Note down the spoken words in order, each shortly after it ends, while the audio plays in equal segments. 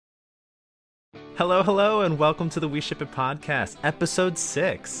Hello, hello, and welcome to the We Ship It podcast, episode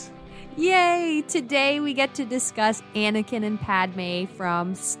 6. Yay! Today we get to discuss Anakin and Padmé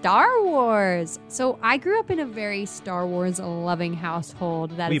from Star Wars. So I grew up in a very Star Wars loving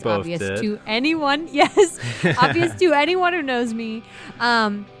household. That is obvious to anyone. Yes, obvious to anyone who knows me.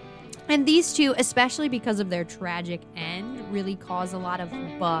 And these two, especially because of their tragic end, really cause a lot of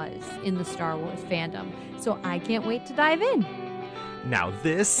buzz in the Star Wars fandom. So I can't wait to dive in. Now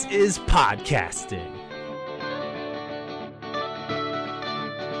this is podcasting.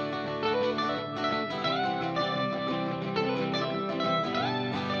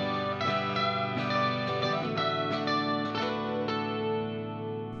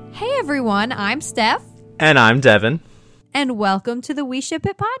 Hey everyone, I'm Steph. And I'm Devin. And welcome to the We Ship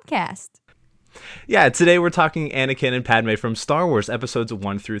It podcast. Yeah, today we're talking Anakin and Padmé from Star Wars episodes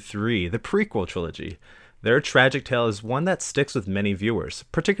 1 through 3, the prequel trilogy. Their tragic tale is one that sticks with many viewers,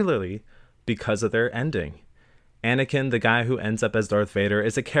 particularly because of their ending. Anakin, the guy who ends up as Darth Vader,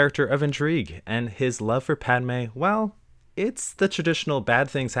 is a character of intrigue, and his love for Padmé, well, it's the traditional bad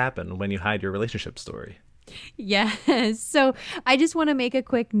things happen when you hide your relationship story. Yes. So I just want to make a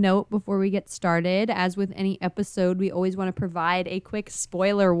quick note before we get started. As with any episode, we always want to provide a quick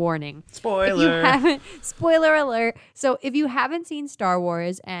spoiler warning. Spoiler alert. So if you haven't seen Star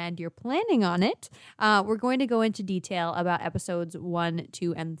Wars and you're planning on it, we're going to go into detail about episodes 1,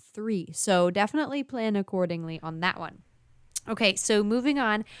 2, and 3. So definitely plan accordingly on that one. Okay, so moving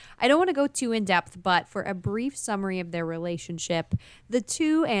on, I don't want to go too in depth, but for a brief summary of their relationship, the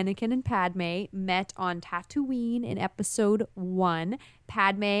two, Anakin and Padmé, met on Tatooine in episode 1.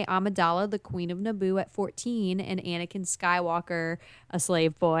 Padmé Amidala, the Queen of Naboo, at 14, and Anakin Skywalker, a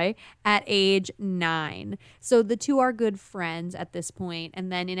slave boy, at age 9. So the two are good friends at this point.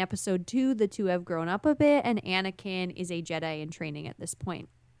 And then in episode 2, the two have grown up a bit, and Anakin is a Jedi in training at this point.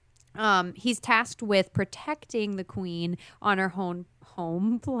 He's tasked with protecting the queen on her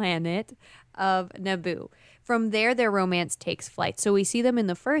home planet of Naboo. From there, their romance takes flight. So we see them in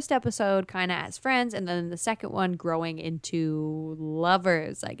the first episode kind of as friends, and then in the second one growing into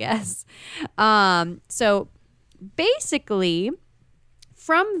lovers, I guess. So basically,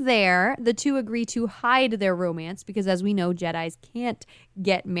 from there, the two agree to hide their romance because, as we know, Jedis can't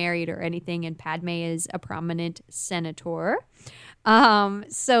get married or anything, and Padmé is a prominent senator.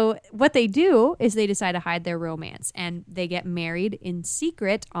 So what they do is they decide to hide their romance, and they get married in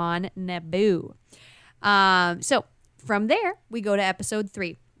secret on Naboo. So from there, we go to episode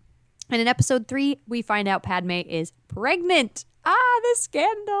 3. And in episode 3, we find out Padmé is pregnant. The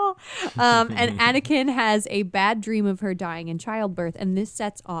scandal. And Anakin has a bad dream of her dying in childbirth. And this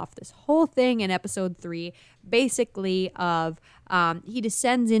sets off this whole thing in episode 3, basically of he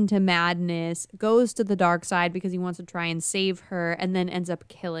descends into madness, goes to the dark side because he wants to try and save her, and then ends up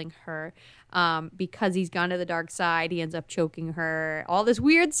killing her. Because he's gone to the dark side, he ends up choking her, all this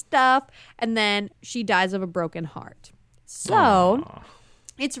weird stuff. And then she dies of a broken heart. So... Aww.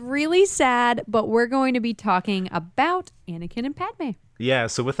 It's really sad, but we're going to be talking about Anakin and Padmé. Yeah,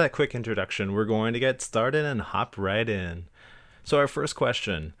 so with that quick introduction, we're going to get started and hop right in. So our first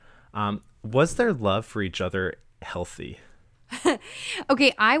question, was their love for each other healthy?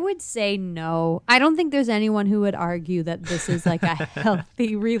 Okay, I would say no. I don't think there's anyone who would argue that this is like a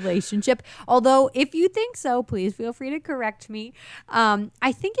healthy relationship. Although, if you think so, please feel free to correct me.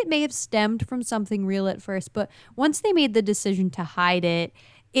 I think it may have stemmed from something real at first, but once they made the decision to hide it,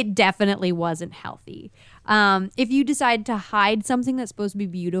 it definitely wasn't healthy. If you decide to hide something that's supposed to be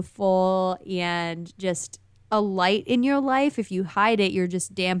beautiful and just a light in your life, if you hide it, you're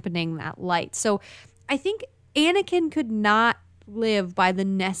just dampening that light. So I think Anakin could not live by the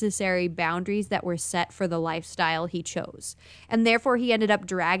necessary boundaries that were set for the lifestyle he chose. And therefore, he ended up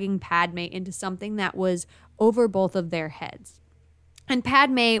dragging Padmé into something that was over both of their heads. And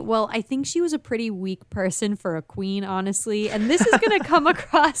Padmé, well, I think she was a pretty weak person for a queen, honestly. And this is going to come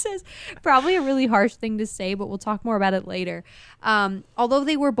across as probably a really harsh thing to say, but we'll talk more about it later. Although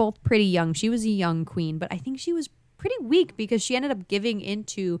they were both pretty young, she was a young queen, but I think she was pretty weak because she ended up giving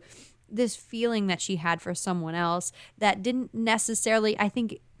into this feeling that she had for someone else that didn't necessarily, I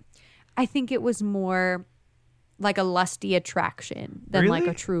think it was more like a lusty attraction than like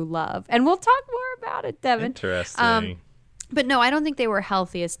a true love. And we'll talk more about it, Devin. Interesting. But no, I don't think they were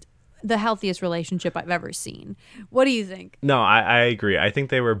the healthiest relationship I've ever seen. What do you think? No, I agree. I think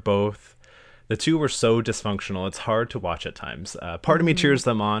they were both, the two were so dysfunctional. It's hard to watch at times. Part of me cheers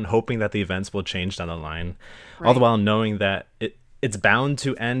them on, hoping that the events will change down the line, all the while knowing that it's bound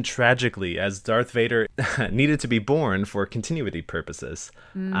to end tragically, as Darth Vader needed to be born for continuity purposes.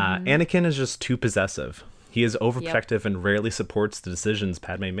 Anakin is just too possessive. He is overprotective and rarely supports the decisions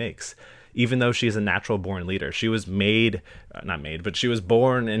Padmé makes. Even though she is a natural born leader, she was she was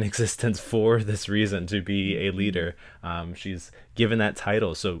born in existence for this reason, to be a leader. She's given that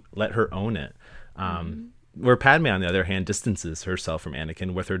title, so let her own it. Where Padmé, on the other hand, distances herself from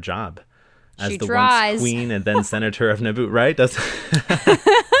Anakin with her job as the once queen and then senator of Naboo, right?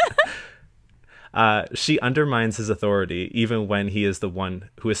 She undermines his authority even when he is the one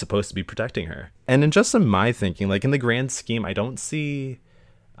who is supposed to be protecting her. And in my thinking, like in the grand scheme, I don't see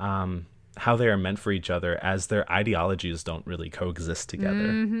how they are meant for each other, as their ideologies don't really coexist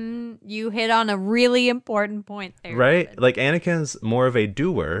together. You hit on a really important point there. Right? David. Like Anakin's more of a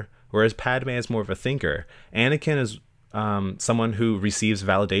doer, whereas Padmé is more of a thinker. Anakin is someone who receives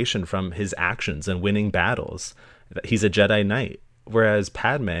validation from his actions and winning battles. He's a Jedi Knight, whereas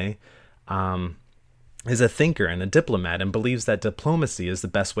Padmé is a thinker and a diplomat and believes that diplomacy is the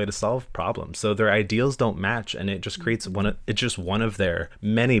best way to solve problems. So their ideals don't match, and it just creates one of their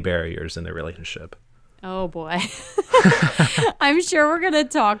many barriers in their relationship. Oh boy. I'm sure we're going to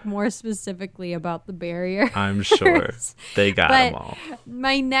talk more specifically about the barrier. I'm sure. They got them all.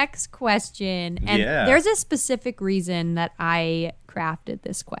 My next question, and there's a specific reason that I crafted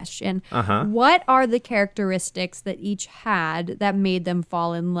this question. What are the characteristics that each had that made them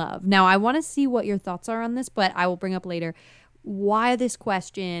fall in love? Now, I want to see what your thoughts are on this, but I will bring up later why this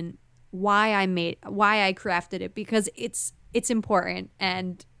question, why I crafted it, because it's important.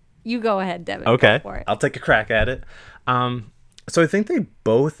 And you go ahead, Devin. Okay, go for it. I'll take a crack at it. So I think they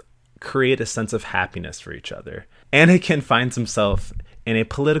both create a sense of happiness for each other. Anakin finds himself in a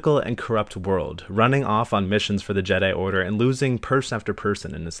political and corrupt world, running off on missions for the Jedi Order and losing person after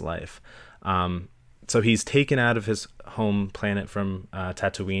person in his life. So he's taken out of his home planet from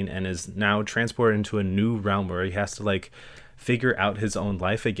Tatooine and is now transported into a new realm where he has to figure out his own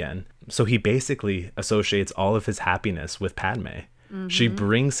life again. So he basically associates all of his happiness with Padmé. She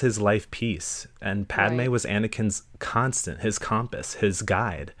brings his life peace, and Padmé was Anakin's constant, his compass, his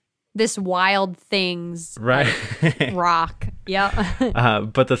guide. This wild things rock. Yeah.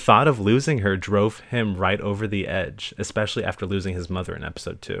 But the thought of losing her drove him right over the edge, especially after losing his mother in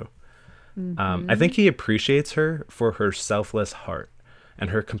episode 2. I think he appreciates her for her selfless heart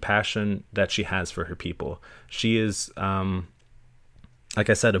and her compassion that she has for her people. She is, like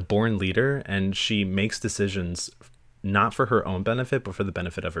I said, a born leader, and she makes decisions not for her own benefit, but for the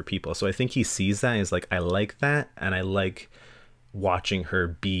benefit of her people. So I think he sees that and is like, I like that, and I like watching her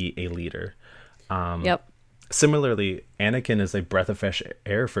be a leader. Similarly, Anakin is a breath of fresh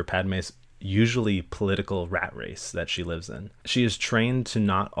air for Padmé's usually political rat race that she lives in. She is trained to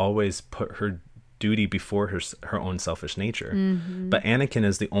not always put her duty before her own selfish nature. But Anakin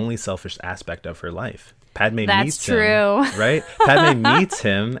is the only selfish aspect of her life. Padmé meets him, right? Padmé meets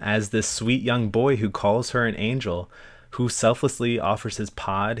him as this sweet young boy who calls her an angel, who selflessly offers his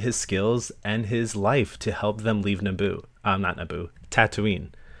pod, his skills, and his life to help them leave Tatooine.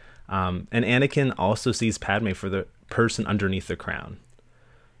 And Anakin also sees Padmé for the person underneath the crown.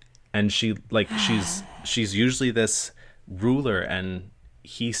 And she's usually this ruler, and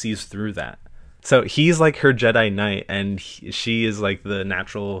he sees through that. So he's like her Jedi Knight, and she is like the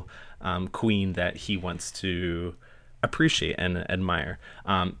natural queen that he wants to appreciate and admire.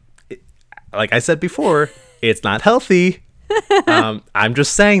 Like I said before, it's not healthy. I'm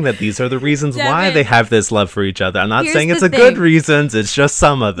just saying that these are the reasons why they have this love for each other. I'm not saying it's a good reasons. It's just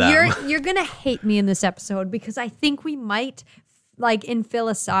some of them. You're going to hate me in this episode because I think we might, in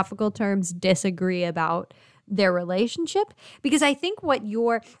philosophical terms, disagree about their relationship. Because I think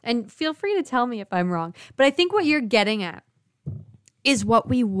and feel free to tell me if I'm wrong, but I think what you're getting at is what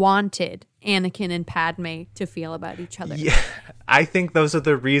we wanted Anakin and Padmé to feel about each other. Yeah, I think those are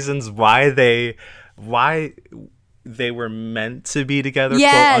the reasons why they were meant to be together,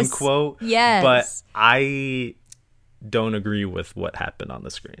 quote unquote. Yes. But I don't agree with what happened on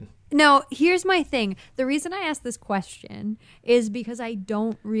the screen. No, here's my thing. The reason I asked this question is because I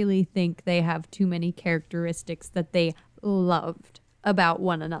don't really think they have too many characteristics that they loved about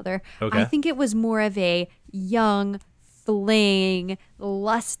one another. Okay. I think it was more of a young, fling,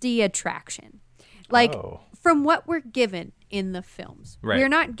 lusty attraction. From what we're given in the films, we're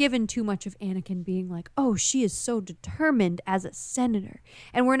not given too much of Anakin being like, oh, she is so determined as a senator.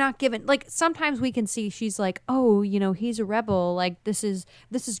 And we're not given, sometimes we can see she's like, oh, he's a rebel. This is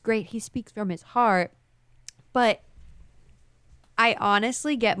great. He speaks from his heart. But I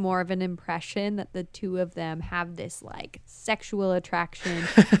honestly get more of an impression that the two of them have this sexual attraction.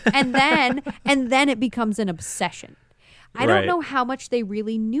 and then it becomes an obsession. I don't know how much they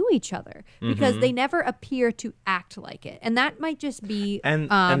really knew each other because they never appear to act like it. And that might just be and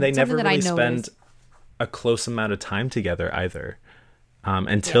they never really spend a close amount of time together either,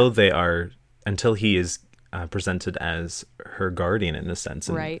 until he is presented as her guardian in a sense,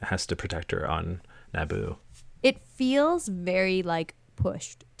 and has to protect her on Naboo. It feels very like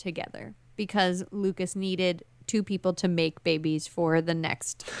pushed together because Lucas needed two people to make babies for the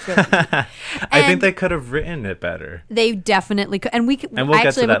next trilogy. I think they could have written it better. They definitely could. And we'll I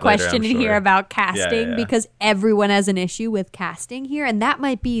actually have a question in here about casting because everyone has an issue with casting here. And that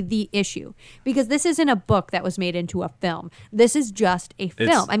might be the issue because this isn't a book that was made into a film. This is just a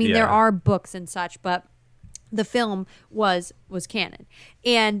film. I mean, there are books and such, but the film was canon.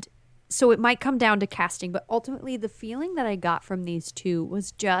 And so it might come down to casting. But ultimately, the feeling that I got from these two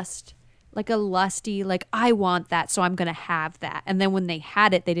was just like a lusty, like, I want that, so I'm going to have that. And then when they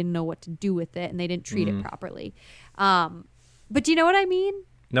had it, they didn't know what to do with it, and they didn't treat it properly. But do you know what I mean?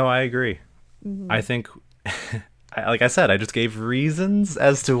 No, I agree. I think, like I said, I just gave reasons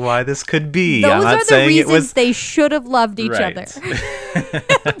as to why this could be. Those are the reasons they should have loved each other.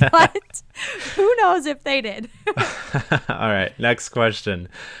 But who knows if they did. All right, next question.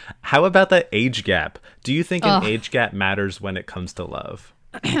 How about the age gap? Do you think an age gap matters when it comes to love?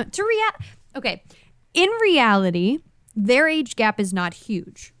 Okay. In reality, their age gap is not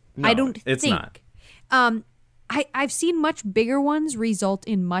huge. No, I don't think. It's not. I've seen much bigger ones result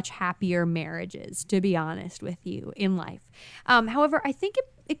in much happier marriages, to be honest with you, in life. However, I think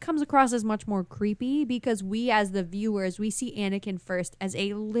it comes across as much more creepy because we, as the viewers, we see Anakin first as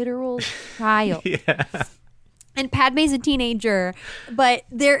a literal child. And Padmé's a teenager, but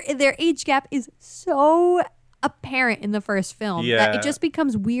their age gap is so apparent in the first film that it just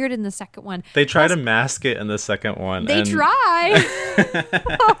becomes weird in the second one. They try to mask it in the second one. They try.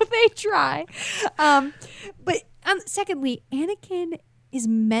 They try. But secondly, Anakin is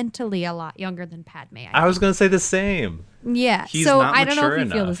mentally a lot younger than Padmé. I was going to say the same. Yeah. He's so not I don't know if you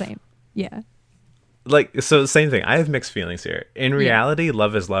mature feel the enough. same. Yeah. Like, so same thing. I have mixed feelings here. In reality,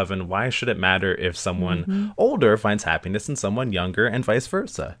 love is love, and why should it matter if someone older finds happiness in someone younger and vice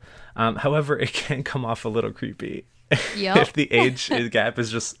versa? However, it can come off a little creepy if the age gap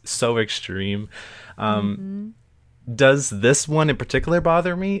is just so extreme. Does this one in particular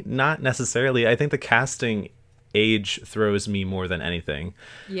bother me? Not necessarily. I think the casting age throws me more than anything.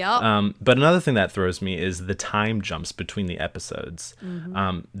 But another thing that throws me is the time jumps between the episodes.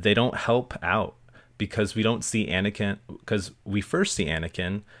 They don't help out. Because we don't see Anakin, because we first see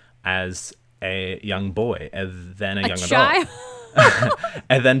Anakin as a young boy, and then a young adult.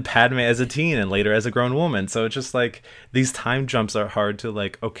 And then Padme as a teen, and later as a grown woman. So it's just like, these time jumps are hard to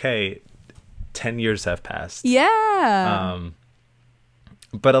like, okay, 10 years have passed. But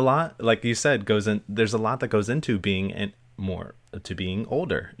a lot, like you said, there's a lot that goes into being being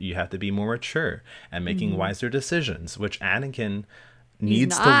older. You have to be more mature and making wiser decisions, which Anakin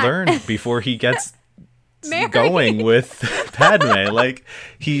needs to learn before he gets going with Padme. Like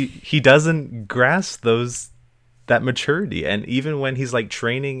he doesn't grasp that maturity, and even when he's like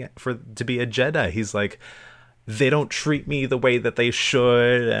training to be a Jedi, he's like, they don't treat me the way that they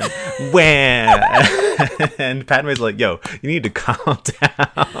should, and and Padme's like, yo, you need to calm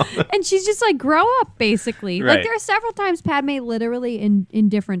down. And she's just like, grow up, basically. Like there are several times Padme literally in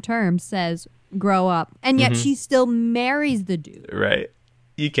different terms says grow up, and yet she still marries the dude. Right.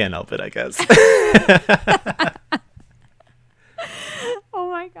 You can't help it, I guess. Oh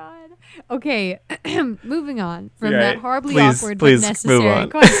my god. Okay, moving on from that horribly awkward but please necessary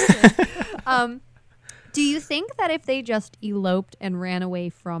question. Do you think that if they just eloped and ran away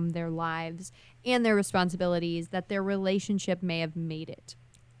from their lives and their responsibilities, that their relationship may have made it?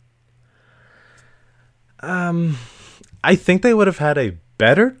 I think they would have had a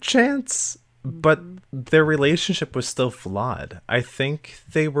better chance, but their relationship was still flawed. I think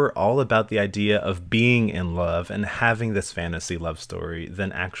they were all about the idea of being in love and having this fantasy love story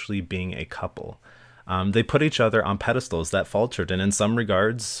than actually being a couple. They put each other on pedestals that faltered, and in some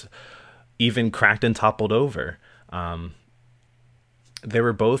regards, even cracked and toppled over. They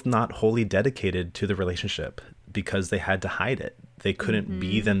were both not wholly dedicated to the relationship because they had to hide it. They couldn't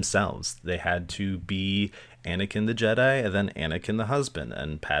be themselves. They had to be Anakin the Jedi, and then Anakin the husband,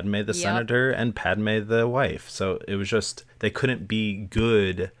 and Padme the senator, and Padme the wife. So it was just, they couldn't be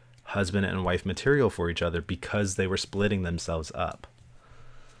good husband and wife material for each other because they were splitting themselves up.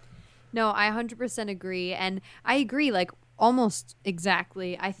 No, I 100% agree. And I agree, like, almost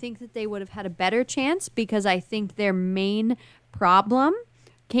exactly. I think that they would have had a better chance because I think their main problem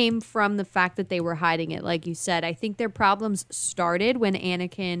came from the fact that they were hiding it, like you said. I think their problems started when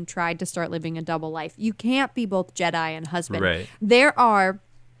Anakin tried to start living a double life. You can't be both Jedi and husband. Right. There are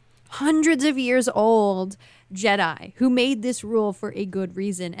hundreds of years old Jedi who made this rule for a good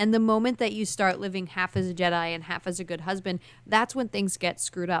reason. And the moment that you start living half as a Jedi and half as a good husband, that's when things get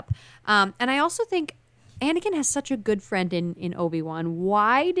screwed up. And I also think Anakin has such a good friend in Obi-Wan.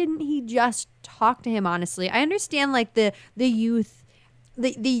 Why didn't he just talk to him honestly? I understand like the youth,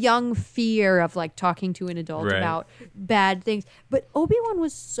 the young fear of like talking to an adult about bad things. But Obi-Wan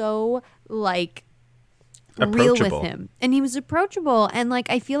was so like real with him, and he was approachable, and like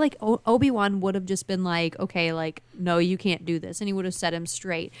I feel like Obi-Wan would have just been like, okay, like no, you can't do this, and he would have set him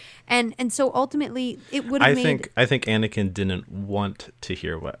straight, and so ultimately it would have I think Anakin didn't want to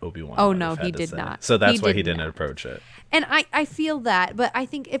hear what Obi-Wan he did not, so that's why he didn't approach it. And I feel that, but I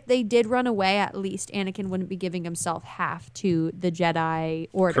think if they did run away, at least Anakin wouldn't be giving himself half to the Jedi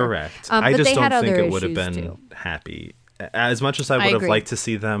Order. Correct. I just don't think it would have been happy. As much as I would have liked to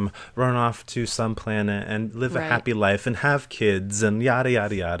see them run off to some planet and live a happy life and have kids and yada,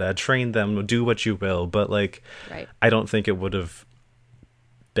 yada, yada, train them, do what you will. But like, I don't think it would have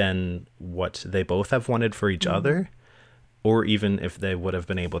been what they both have wanted for each other, or even if they would have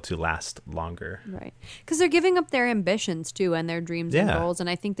been able to last longer. Right. Because they're giving up their ambitions too and their dreams and goals. And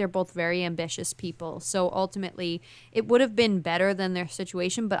I think they're both very ambitious people. So ultimately, it would have been better than their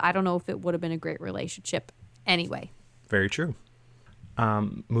situation, but I don't know if it would have been a great relationship anyway. Very true.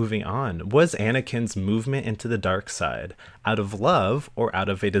 Moving on. Was Anakin's movement into the dark side out of love or out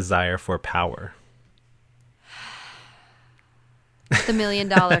of a desire for power? The $1 million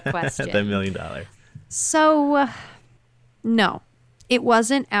question. The $1 million. So, no, it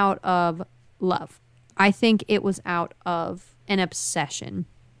wasn't out of love. I think it was out of an obsession.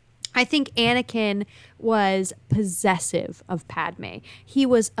 I think Anakin was possessive of Padme. He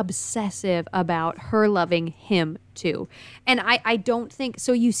was obsessive about her loving him too. And I don't think,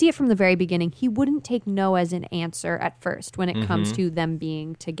 so you see it from the very beginning, he wouldn't take no as an answer at first when it comes to them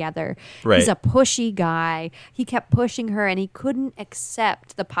being together. Right. He's a pushy guy. He kept pushing her and he couldn't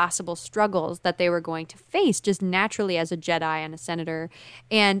accept the possible struggles that they were going to face just naturally as a Jedi and a senator.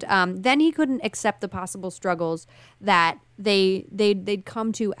 And then he couldn't accept the possible struggles that they'd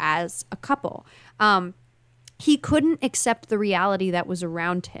come to as a couple. He couldn't accept the reality that was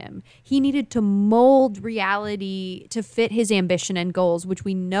around him. He needed to mold reality to fit his ambition and goals, which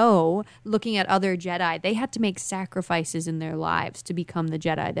we know, looking at other Jedi, they had to make sacrifices in their lives to become the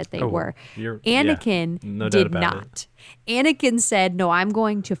Jedi that they were. Anakin did not. Anakin said, no, I'm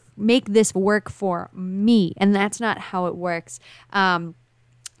going to make this work for me. And that's not how it works.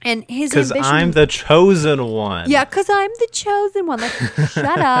 And his ambition... Because I'm the chosen one. Yeah, because I'm the chosen one. Like,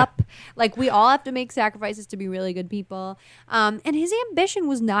 shut up. Like, we all have to make sacrifices to be really good people. And his ambition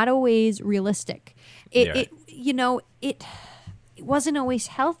was not always realistic. It wasn't always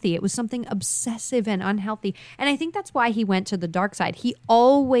healthy. It was something obsessive and unhealthy. And I think that's why he went to the dark side. He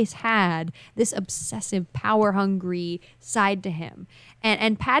always had this obsessive, power-hungry side to him.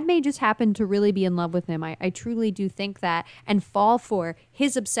 And Padme just happened to really be in love with him. I truly do think that, and fall for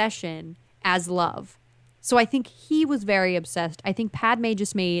his obsession as love. So I think he was very obsessed. I think Padme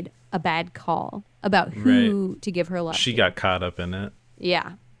just made a bad call about who to give her love She to. got caught up in it.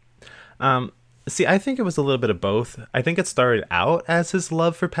 Yeah. See, I think it was a little bit of both. I think it started out as his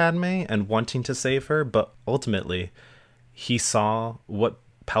love for Padme and wanting to save her, but ultimately he saw what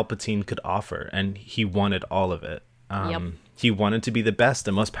Palpatine could offer, and he wanted all of it. He wanted to be the best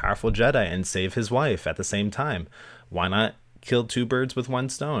and most powerful Jedi and save his wife at the same time. Why not kill two birds with one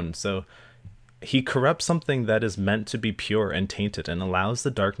stone? So he corrupts something that is meant to be pure and tainted and allows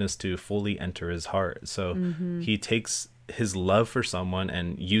the darkness to fully enter his heart. So he takes his love for someone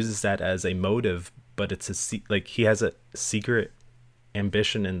and uses that as a motive, but it's he has a secret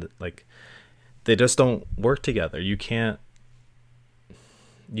ambition, and like they just don't work together. You can't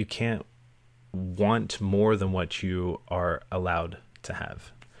want more than what you are allowed to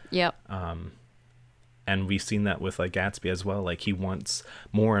have. Yep. And we've seen that with like Gatsby as well. Like he wants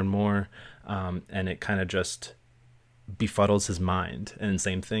more and more, and it kind of just befuddles his mind. And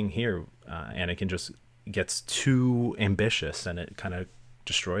same thing here. Anakin just gets too ambitious, and it kind of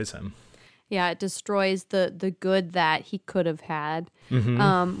destroys him. Yeah, it destroys the good that he could have had,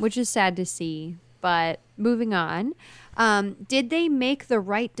 which is sad to see. But moving on, did they make the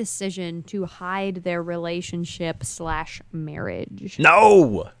right decision to hide their relationship / marriage?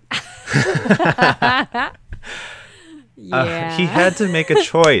 No! Yeah. He had to make a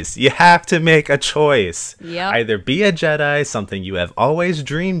choice. You have to make a choice. Yep. Either be a Jedi, something you have always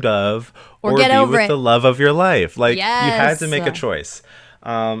dreamed of, or get be over with it. the love of your life. Like, Yes. you had to make a choice.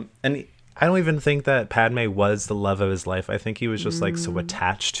 And I don't even think that Padme was the love of his life. I think he was just like so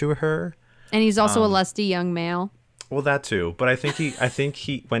attached to her. And he's also a lusty young male. Well, that too. But I think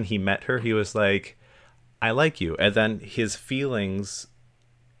he when he met her, he was like, I like you. And then his feelings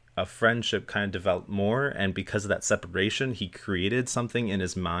of friendship kind of developed more, and because of that separation, he created something in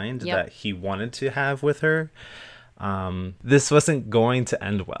his mind that he wanted to have with her. This wasn't going to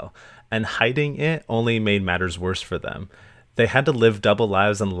end well, and hiding it only made matters worse for them. They had to live double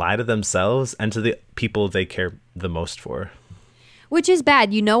lives and lie to themselves and to the people they care the most for. Which is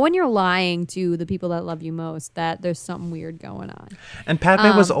bad. You know, when you're lying to the people that love you most, that there's something weird going on. And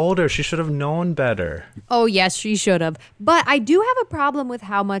Padmé was older. She should have known better. Oh, yes, she should have. But I do have a problem with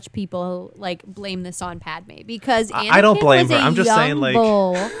how much people like blame this on Padmé, because Anakin I don't blame was her. I'm just young saying, like,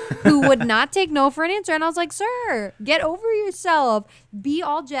 bull who would not take no for an answer. And I was like, sir, get over yourself. Be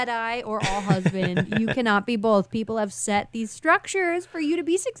all Jedi or all husband. You cannot be both. People have set these structures for you to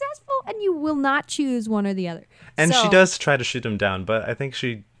be successful, and you will not choose one or the other. And she does try to shoot him down, but I think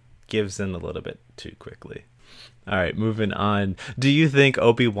she gives in a little bit too quickly. All right, moving on. Do you think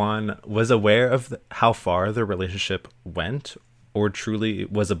Obi-Wan was aware of how far the relationship went, or truly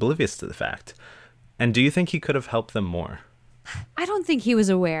was oblivious to the fact? And do you think he could have helped them more? I don't think he was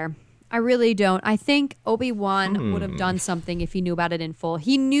aware. I really don't. I think Obi-Wan would have done something if he knew about it in full.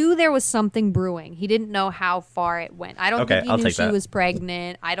 He knew there was something brewing. He didn't know how far it went. I don't think he knew she was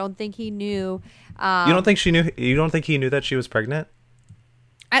pregnant. I don't think he knew. You don't think she knew? You don't think he knew that she was pregnant?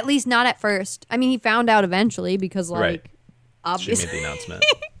 At least not at first. I mean, he found out eventually because, like, obviously. She made the announcement.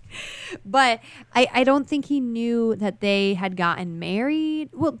 But I don't think he knew that they had gotten married.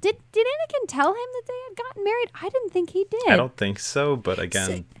 Well, did Anakin tell him that they had gotten married? I didn't think he did. I don't think so, but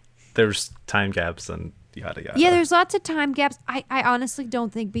again, there's time gaps and yada yada. Yeah, there's lots of time gaps. I honestly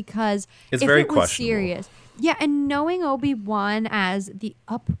don't think, because it's if very it was questionable. Serious. Yeah, and knowing Obi-Wan as the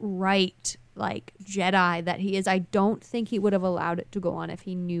upright, like, Jedi that he is, I don't think he would have allowed it to go on if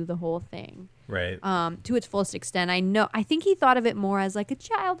he knew the whole thing. Right. To its fullest extent. I think he thought of it more as like a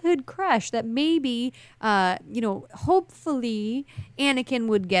childhood crush that maybe, hopefully Anakin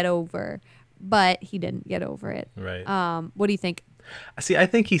would get over, but he didn't get over it. Right. What do you think? See, I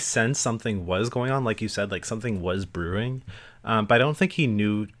think he sensed something was going on, like you said, like something was brewing, but I don't think he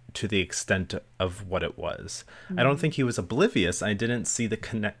knew to the extent of what it was. I don't think he was oblivious. I didn't see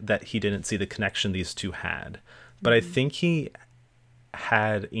he didn't see the connection these two had, but I think he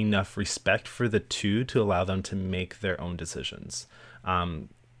had enough respect for the two to allow them to make their own decisions.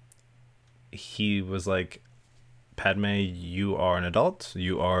 He was like, Padmé, you are an adult.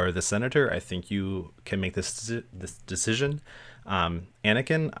 You are the senator. I think you can make this decision.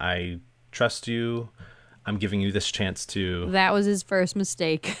 Anakin, I trust you. I'm giving you this chance to... That was his first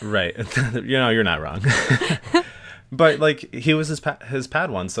mistake. Right. You're not wrong. But, like, he was his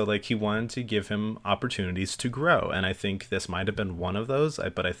Padawan, so, like, he wanted to give him opportunities to grow. And I think this might have been one of those,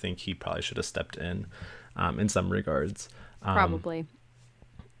 but I think he probably should have stepped in some regards. Probably.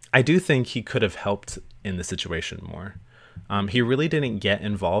 I do think he could have helped in the situation more. He really didn't get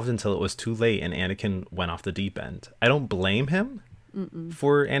involved until it was too late and Anakin went off the deep end. I don't blame him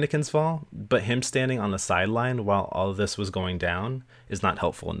for Anakin's fall, but him standing on the sideline while all of this was going down is not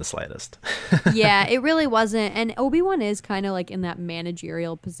helpful in the slightest. Yeah, it really wasn't. And Obi-Wan is kind of like in that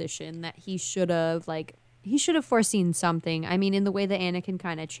managerial position that he should have foreseen something. I mean, in the way that Anakin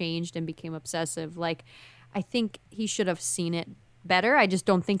kind of changed and became obsessive, like, I think he should have seen it better. I just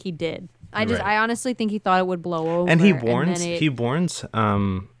don't think he did. I honestly think he thought it would blow over. And he warns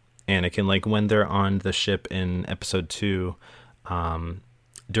Anakin, like when they're on the ship in episode 2,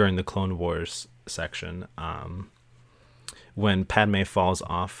 during the Clone Wars section, when Padmé falls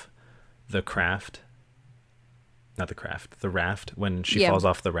off the raft, when she falls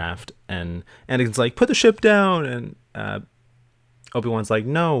off the raft, and Anakin's like, put the ship down, and Obi-Wan's like,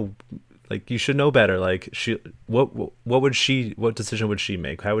 no, like, you should know better. Like, what decision would she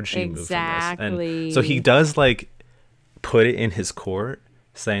make? How would she move from this? And so he does, like, put it in his court,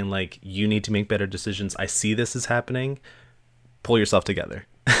 saying, like, you need to make better decisions. I see this is happening. Pull yourself together.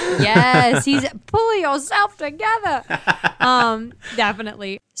 Yes, he's pull yourself together.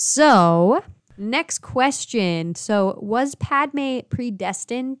 Definitely. So, next question. So, was Padmé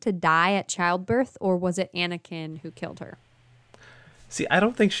predestined to die at childbirth, or was it Anakin who killed her? See, I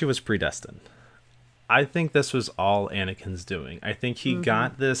don't think she was predestined. I think this was all Anakin's doing. I think he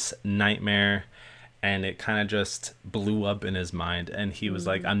got this nightmare and it kind of just blew up in his mind. And he was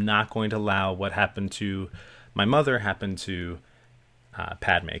like, I'm not going to allow what happened to my mother happen to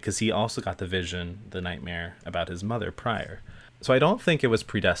Padmé. Because he also got the vision, the nightmare about his mother prior. So I don't think it was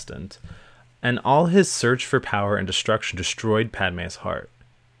predestined. And all his search for power and destruction destroyed Padmé's heart.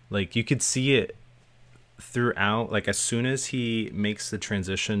 Like, you could see it throughout, like, as soon as he makes the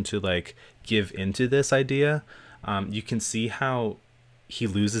transition to, like, give into this idea, you can see how he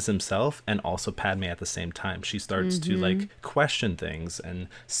loses himself and also Padme at the same time. She starts to like question things and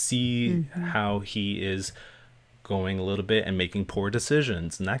see how he is going a little bit and making poor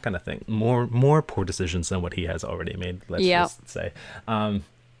decisions and that kind of thing. More poor decisions than what he has already made, let's just say. And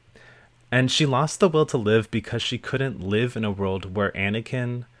she lost the will to live because she couldn't live in a world where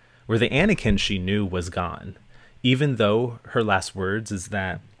the Anakin she knew was gone. Even though her last words is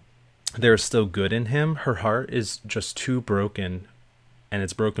that there's still good in him, her heart is just too broken, and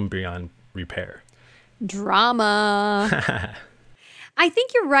it's broken beyond repair. Drama. I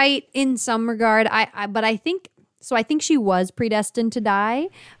think you're right in some regard. But I think she was predestined to die,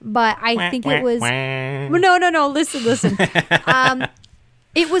 but I think it was no. Listen.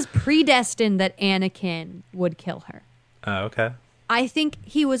 It was predestined that Anakin would kill her. Oh, okay. I think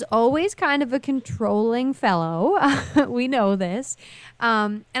he was always kind of a controlling fellow. We know this.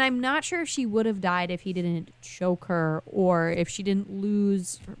 And I'm not sure if she would have died if he didn't choke her or if she didn't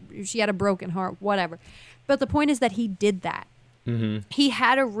lose, if she had a broken heart, whatever. But the point is that he did that. Mm-hmm. He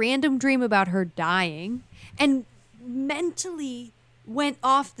had a random dream about her dying and mentally went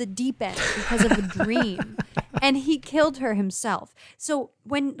off the deep end because of a dream. And he killed her himself. So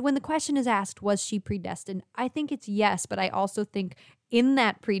when the question is asked, was she predestined? I think it's yes, but I also think in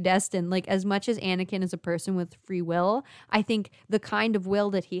that predestined, like as much as Anakin is a person with free will, I think the kind of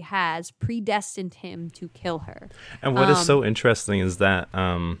will that he has predestined him to kill her. And what is so interesting is that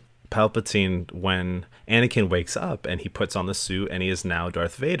Palpatine, when Anakin wakes up and he puts on the suit and he is now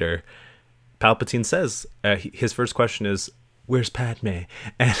Darth Vader, Palpatine says, his first question is, "Where's Padme?"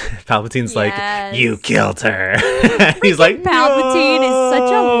 And Palpatine's like, "You killed her." He's like, Palpatine is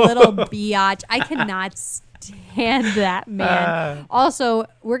such a little biatch. I cannot stand that man. Also,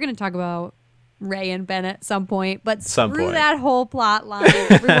 we're going to talk about Rey and Ben at some point, but screw that whole plot line.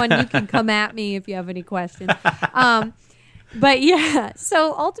 Everyone, you can come at me if you have any questions. But yeah,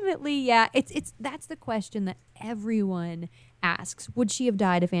 so ultimately, yeah, it's that's the question that everyone asks. Would she have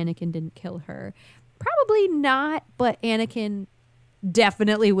died if Anakin didn't kill her? Probably not, but Anakin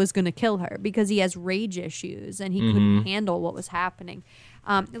definitely was going to kill her because he has rage issues and he couldn't handle what was happening.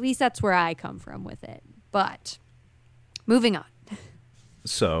 At least that's where I come from with it. But moving on.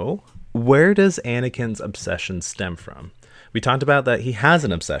 So, where does Anakin's obsession stem from? We talked about that he has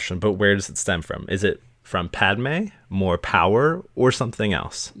an obsession, but where does it stem from? Is it from Padme, more power, or something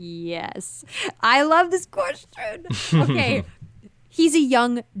else? Yes. I love this question. Okay. He's a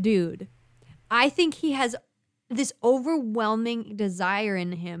young dude. I think he has this overwhelming desire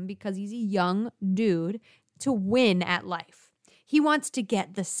in him because he's a young dude to win at life. He wants to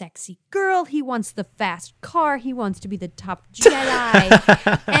get the sexy girl. He wants the fast car. He wants to be the top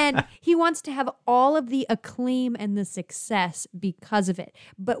Jedi. And he wants to have all of the acclaim and the success because of it.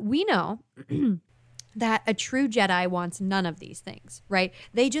 But we know that a true Jedi wants none of these things, right?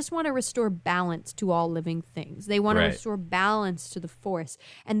 They just want to restore balance to all living things. They want to restore balance to the Force.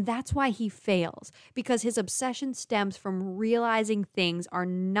 And that's why he fails, because his obsession stems from realizing things are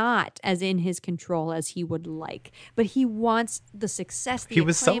not as in his control as he would like. But he wants the success, the He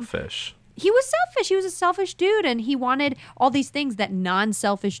was acclaim. selfish. He was selfish. He was a selfish dude, and he wanted all these things that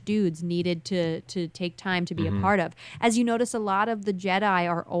non-selfish dudes needed to take time to be a part of. As you notice, a lot of the Jedi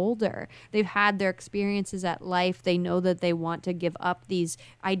are older. They've had their experiences at life. They know that they want to give up these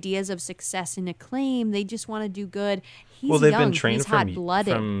ideas of success and acclaim. They just want to do good. He's they've young. been trained He's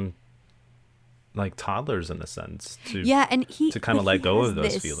hot-blooded. from like toddlers in a sense to to kind of let go of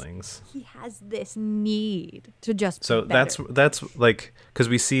those feelings. He has this need to just so that's like, because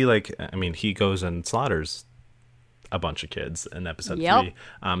we see, like, I mean, he goes and slaughters a bunch of kids in episode 3.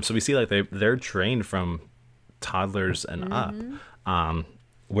 So we see like they're trained from toddlers and up,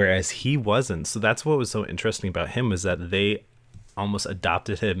 whereas he wasn't. So that's what was so interesting about him, was that they almost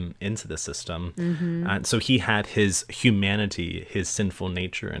adopted him into the system. And so he had his humanity, his sinful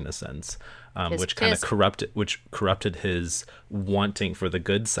nature in a sense, which kind of corrupted his wanting for the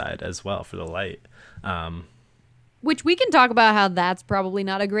good side as well, for the light. Which we can talk about how that's probably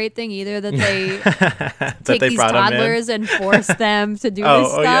not a great thing either, that they take these toddlers and force them to do this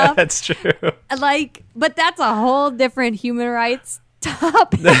stuff. Oh yeah, that's true. Like, but that's a whole different human rights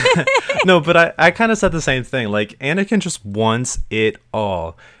topic. No, but I kind of said the same thing. Like, Anakin just wants it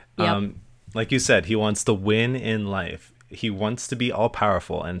all. Like you said, he wants to win in life. He wants to be all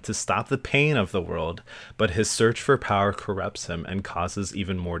powerful and to stop the pain of the world, but his search for power corrupts him and causes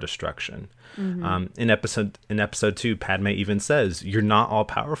even more destruction. In episode 2, Padme even says, "You're not all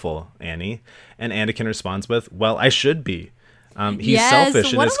powerful, Annie," and Anakin responds with, "Well, I should be." He's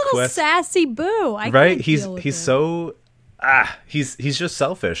selfish in his quest. Sassy boo! Right? He's so he's just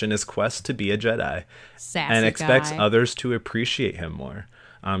selfish in his quest to be a Jedi. Sassy and expects guy. others to appreciate him more.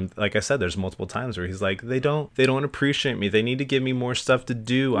 Like I said, there's multiple times where he's like, they don't appreciate me. They need to give me more stuff to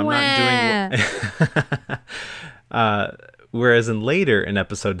do. I'm not doing. Whereas in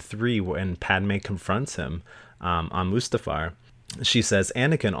episode 3, when Padme confronts him on Mustafar, she says,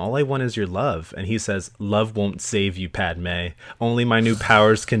 Anakin, all I want is your love. And he says, love won't save you, Padme. Only my new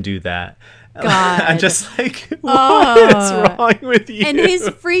powers can do that. God. I'm just like, what is wrong with you? And his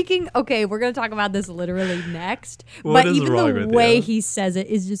freaking... Okay, we're going to talk about this literally next. What but is even wrong the with way you? he says it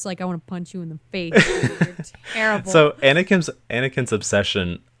is just like, I want to punch you in the face. You're terrible. So Anakin's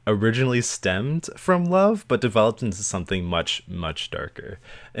obsession originally stemmed from love, but developed into something much, much darker,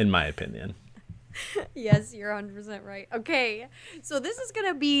 in my opinion. Yes, you're 100% right. Okay, so this is going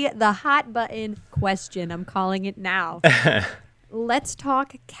to be the hot button question. I'm calling it now. Let's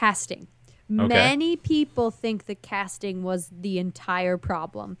talk casting. Okay. Many people think the casting was the entire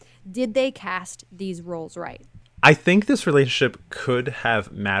problem. Did they cast these roles right? I think this relationship could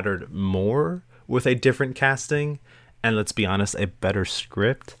have mattered more with a different casting, and let's be honest, a better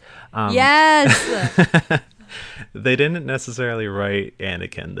script. Yes! They didn't necessarily write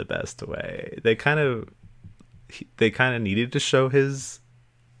Anakin the best way. They kind of needed to show his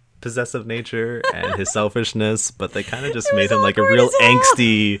possessive nature and his selfishness, but they kind of just made him like a real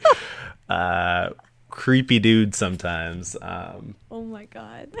angsty, creepy dude sometimes. Oh my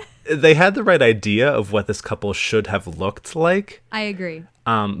God. They had the right idea of what this couple should have looked like. I agree.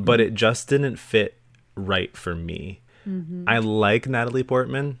 But it just didn't fit right for me. Mm-hmm. I like Natalie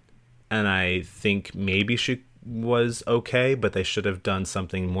Portman, and I think maybe she was okay, but they should have done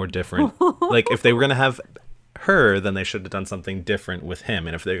something more different. Like, if they were going to have her, then they should have done something different with him.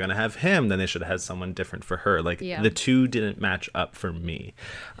 And if they're going to have him, then they should have had someone different for her. Like, the two didn't match up for me.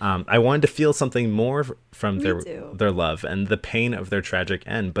 I wanted to feel something more from their love and the pain of their tragic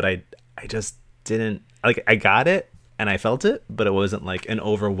end, but I just didn't. Like, I got it and I felt it, but it wasn't like an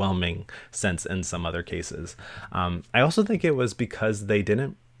overwhelming sense in some other cases. I also think it was because they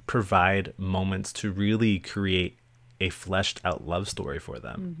didn't provide moments to really create a fleshed out love story for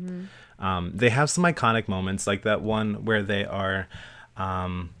them. They have some iconic moments, like that one where they are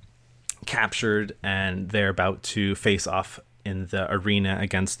captured and they're about to face off in the arena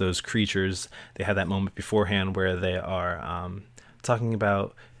against those creatures. They had that moment beforehand where they are talking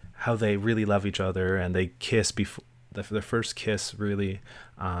about how they really love each other, and they kiss before their first kiss, really,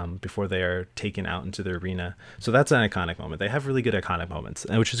 before they are taken out into the arena. So that's an iconic moment. They have really good iconic moments,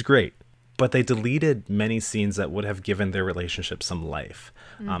 which is great. But they deleted many scenes that would have given their relationship some life.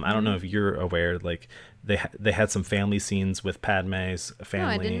 I don't know if you're aware, like they had some family scenes with Padme's family.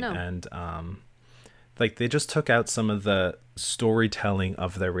 No, I didn't know. And like they just took out some of the storytelling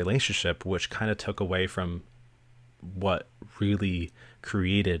of their relationship, which kind of took away from what really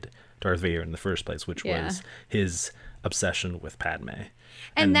created Darth Vader in the first place, which was his obsession with Padme.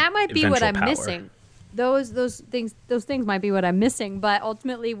 And that might be what I'm power. missing. Those things might be what I'm missing, but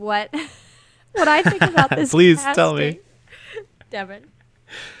ultimately what I think about this Please casting, tell me. Devin.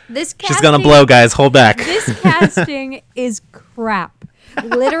 This casting, She's gonna blow, guys. Hold back. This casting is crap.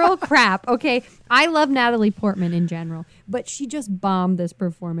 Literal crap. Okay, I love Natalie Portman in general, but she just bombed this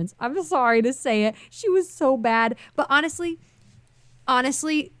performance. I'm sorry to say it. She was so bad. But honestly,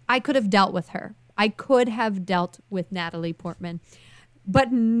 I could have dealt with her. I could have dealt with Natalie Portman.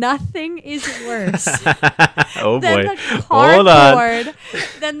 But nothing is worse Oh than boy. the Hold on.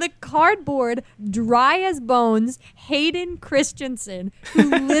 than the cardboard, dry as bones, Hayden Christensen, who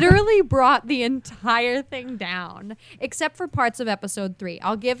literally brought the entire thing down, except for parts of episode 3.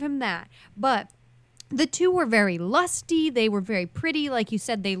 I'll give him that. But the two were very lusty. They were very pretty. Like you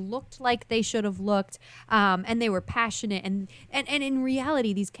said, they looked like they should have looked. And they were passionate. And in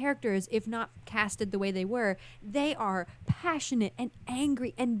reality, these characters, if not casted the way they were, they are passionate and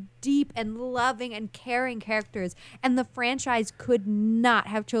angry and deep and loving and caring characters. And the franchise could not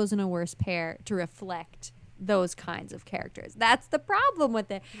have chosen a worse pair to reflect those kinds of characters. That's the problem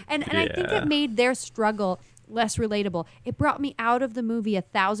with it. And I think it made their struggle less relatable. It brought me out of the movie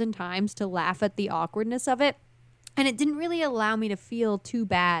 1,000 times to laugh at the awkwardness of it. And it didn't really allow me to feel too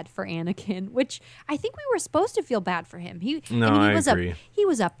bad for Anakin, which I think we were supposed to feel bad for him. He agree. He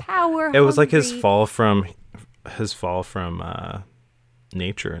was a power. It was like his fall from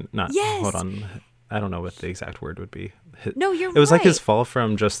nature. Not Yes. Hold on. I don't know what the exact word would be. No, you're right. It was like his fall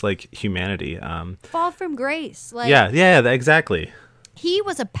from just like humanity. Fall from grace. Like, Exactly. he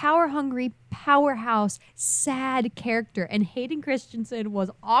was a power-hungry, powerhouse, sad character. And Hayden Christensen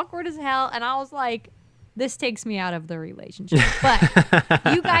was awkward as hell. And I was like, this takes me out of the relationship. But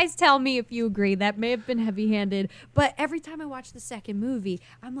you guys tell me if you agree. That may have been heavy-handed. But every time I watch the second movie,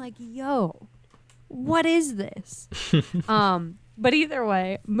 I'm like, yo, what is this? But either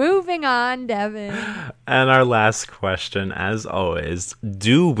way, moving on, Devin. And our last question, as always,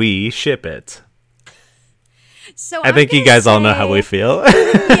 do we ship it? So I think you guys all know how we feel.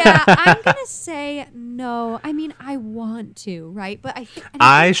 Yeah, I'm going to say no. I mean, I want to, right? But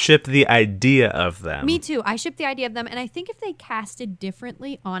I ship the idea of them. Me too. I ship the idea of them. And I think if they casted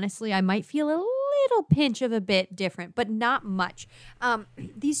differently, honestly, I might feel a little pinch of a bit different, but not much.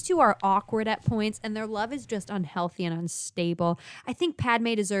 These two are awkward at points, and their love is just unhealthy and unstable. I think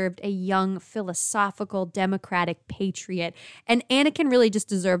Padmé deserved a young, philosophical, democratic patriot, and Anakin really just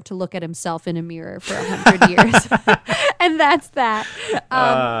deserved to look at himself in a mirror for 100 years. And that's that.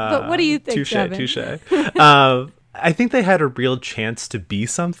 But what do you think, Devin? Touche. I think they had a real chance to be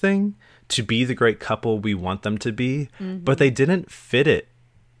something, to be the great couple we want them to be, but they didn't fit it.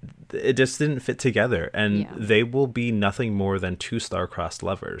 It just didn't fit together, and they will be nothing more than two star-crossed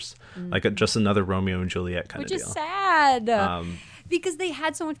lovers, like just another Romeo and Juliet kind of deal. Which is sad, because they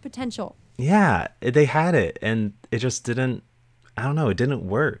had so much potential. Yeah, they had it, and it just didn't. I don't know. It didn't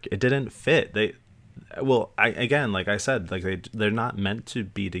work. It didn't fit. Again, like I said, like they're not meant to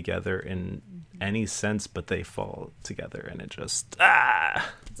be together in any sense, but they fall together, and it just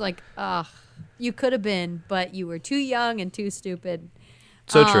It's like, you could have been, but you were too young and too stupid.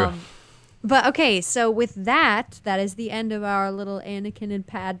 So true. But okay, so with that is the end of our little Anakin and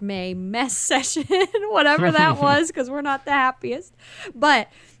Padmé mess session, whatever that was, because we're not the happiest.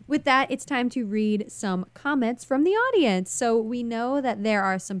 But with that, it's time to read some comments from the audience. So we know that there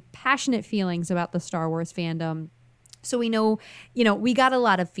are some passionate feelings about the Star Wars fandom. So we know, we got a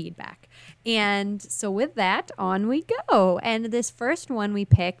lot of feedback. And so with that, on we go. And this first one we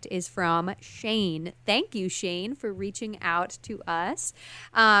picked is from Shane. Thank you, Shane, for reaching out to us.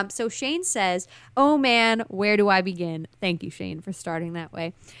 So Shane says, oh man, where do I begin? Thank you, Shane, for starting that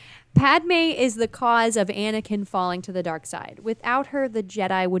way. Padmé is the cause of Anakin falling to the dark side. Without her, the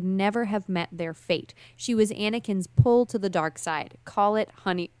Jedi would never have met their fate. She was Anakin's pull to the dark side. Call it a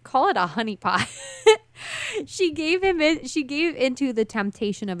honeypot. She gave into the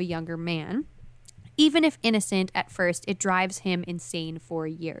temptation of a younger man. Even if innocent at first, it drives him insane for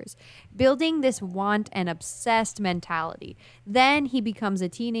years, building this want and obsessed mentality. Then he becomes a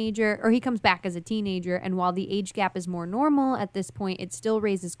teenager, or he comes back as a teenager, and while the age gap is more normal at this point, it still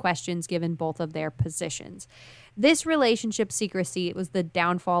raises questions given both of their positions. This relationship secrecy was the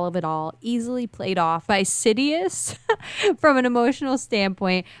downfall of it all, easily played off by Sidious from an emotional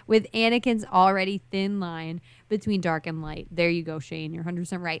standpoint, with Anakin's already thin line between dark and light. There you go, Shane. You're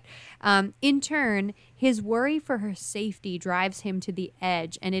 100% right. In turn, his worry for her safety drives him to the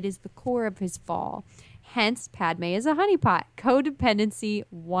edge, and it is the core of his fall. Hence, Padmé is a honeypot. Codependency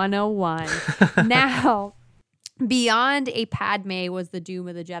 101. Now, beyond a Padmé was the doom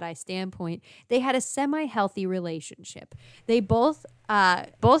of the Jedi standpoint, they had a semi-healthy relationship. They both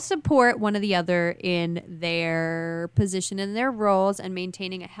support one of the other in their position and their roles, and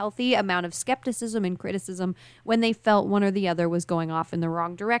maintaining a healthy amount of skepticism and criticism when they felt one or the other was going off in the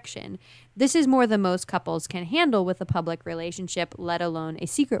wrong direction. This is more than most couples can handle with a public relationship, let alone a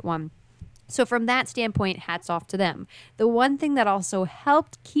secret one. So from that standpoint, hats off to them. The one thing that also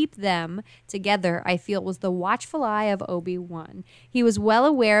helped keep them together, I feel, was the watchful eye of Obi-Wan. He was well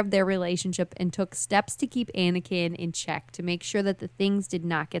aware of their relationship and took steps to keep Anakin in check to make sure that the things did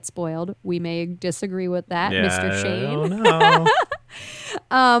not get spoiled. We may disagree with that, Mr. Shane.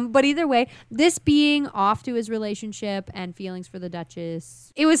 But either way, this being off to his relationship and feelings for the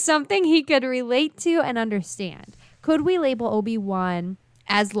Duchess, it was something he could relate to and understand. Could we label Obi-Wan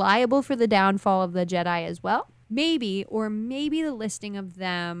as liable for the downfall of the Jedi as well? Maybe, or maybe the listing of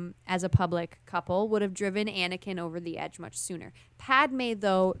them as a public couple would have driven Anakin over the edge much sooner. Padmé,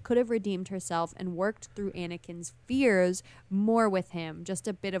 though, could have redeemed herself and worked through Anakin's fears more with him, just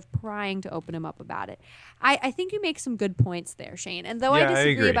a bit of prying to open him up about it. I think you make some good points there, Shane. And though I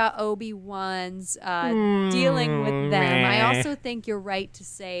disagree about Obi-Wan's dealing with them, I also think you're right to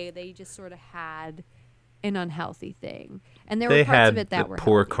say they just sort of had an unhealthy thing, and there were parts of it that were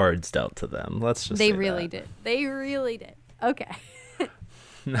poor healthy. Cards dealt to them. Let's just they say really that. did. They really did. Okay. All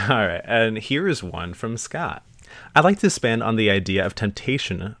right, and here is one from Scott. I'd like to expand on the idea of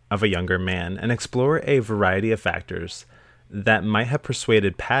temptation of a younger man and explore a variety of factors that might have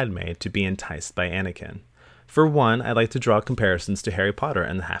persuaded Padmé to be enticed by Anakin. For one, I'd like to draw comparisons to Harry Potter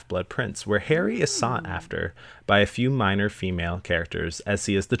and the Half-Blood Prince, where Harry is sought after by a few minor female characters as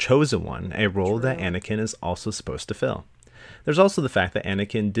he is the chosen one, a role that Anakin is also supposed to fill. There's also the fact that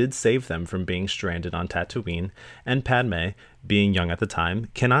Anakin did save them from being stranded on Tatooine, and Padme, being young at the time,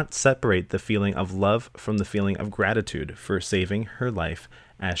 cannot separate the feeling of love from the feeling of gratitude for saving her life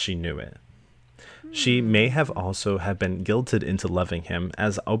as she knew it. She may have also have been guilted into loving him,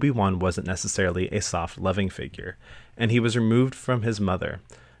 as Obi-Wan wasn't necessarily a soft, loving figure, and he was removed from his mother,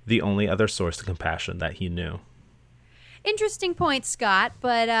 the only other source of compassion that he knew. Interesting point, Scott,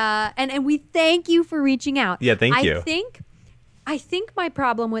 but and we thank you for reaching out. Yeah, thank you. I think my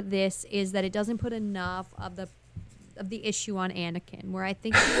problem with this is that it doesn't put enough of the issue on Anakin, where I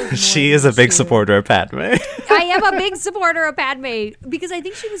think she is a big supporter of Padme. I am a big supporter of Padme because I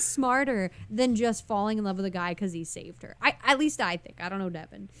think she was smarter than just falling in love with a guy because he saved her. At least I think. I don't know,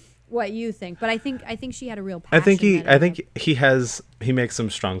 Devin, what you think, but I think she had a real passion. I think he makes some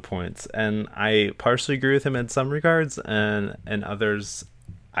strong points, and I partially agree with him in some regards, and others,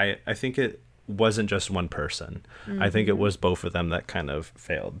 I think it wasn't just one person. I think it was both of them that kind of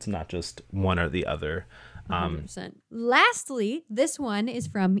failed, not just one or the other. 100%. Lastly, this one is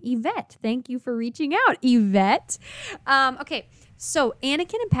from Yvette. Thank you for reaching out, Yvette. Okay, so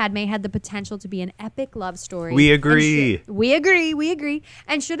Anakin and Padme had the potential to be an epic love story. We agree. We agree.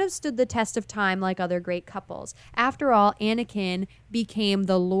 And should have stood the test of time like other great couples. After all, Anakin became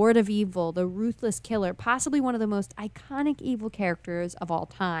the Lord of Evil, the ruthless killer, possibly one of the most iconic evil characters of all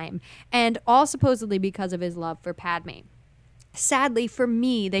time, and all supposedly because of his love for Padme. Sadly, for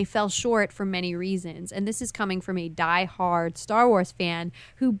me, they fell short for many reasons, and this is coming from a die-hard Star Wars fan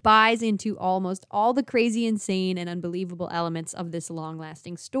who buys into almost all the crazy, insane, and unbelievable elements of this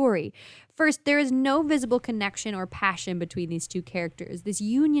long-lasting story. First, there is no visible connection or passion between these two characters. This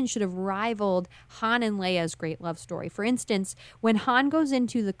union should have rivaled Han and Leia's great love story. For instance, when Han goes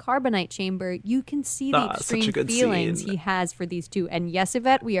into the carbonite chamber, you can see the extreme feelings he has for these two. And yes,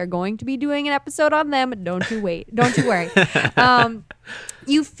 Yvette, we are going to be doing an episode on them. Don't you worry.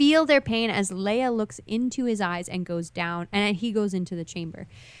 You feel their pain as Leia looks into his eyes and goes down, and he goes into the chamber.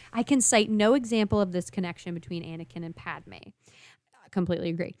 I can cite no example of this connection between Anakin and Padme. Completely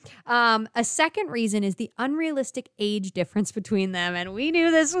agree. A second reason is the unrealistic age difference between them, and we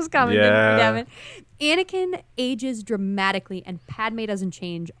knew this was coming. Devin. Anakin ages dramatically, and Padme doesn't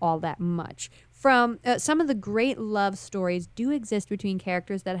change all that much. From some of the great love stories do exist between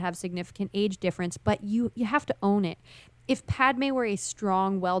characters that have significant age difference, but you have to own it. If Padme were a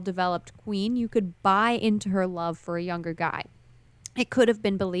strong, well-developed queen, you could buy into her love for a younger guy. It could have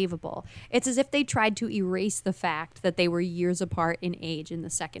been believable. It's as if they tried to erase the fact that they were years apart in age in the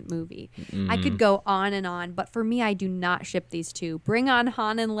second movie. I could go on, but for me, I do not ship these two. Bring on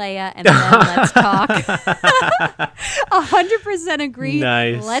Han and Leia, and then let's talk. 100% agree.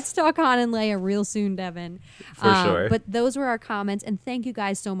 Nice. Let's talk Han and Leia real soon, Devin. For sure. But those were our comments, and thank you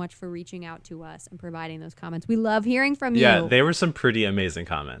guys so much for reaching out to us and providing those comments. We love hearing from you. Yeah, they were some pretty amazing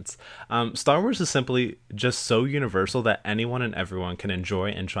comments. Star Wars is simply just so universal that anyone and everyone can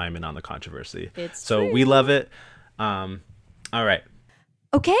enjoy and chime in on the controversy. It's so true. We love it. All right.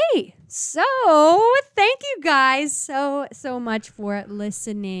 Okay, so thank you guys so much for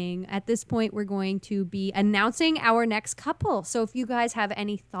listening. At this point, we're going to be announcing our next couple. So if you guys have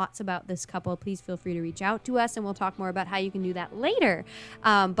any thoughts about this couple, please feel free to reach out to us, and we'll talk more about how you can do that later.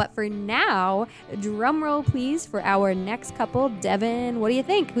 But for now, drum roll please for our next couple. Devin, what do you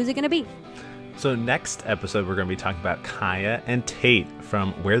think? Who's it going to be? So next episode, we're going to be talking about Kaya and Tate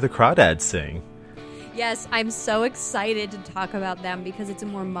from Where the Crawdads Sing. Yes, I'm so excited to talk about them because it's a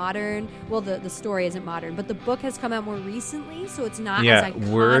more modern, well, the story isn't modern, but the book has come out more recently, so it's not as iconic.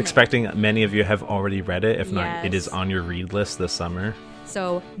 Yeah, we're expecting many of you have already read it. If not, it is on your read list this summer.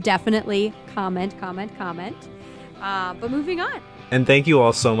 So definitely comment. But moving on. And thank you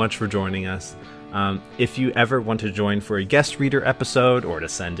all so much for joining us. If you ever want to join for a guest reader episode or to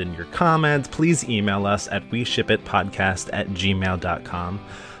send in your comments, please email us at weshipitpodcast@gmail.com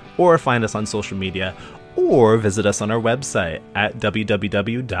or find us on social media or visit us on our website at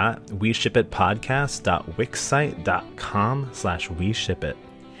www.weshipitpodcast.wixsite.com/weshipit.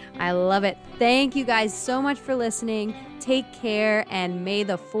 I love it. Thank you guys so much for listening. Take care, and may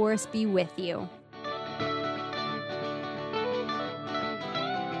the Force be with you.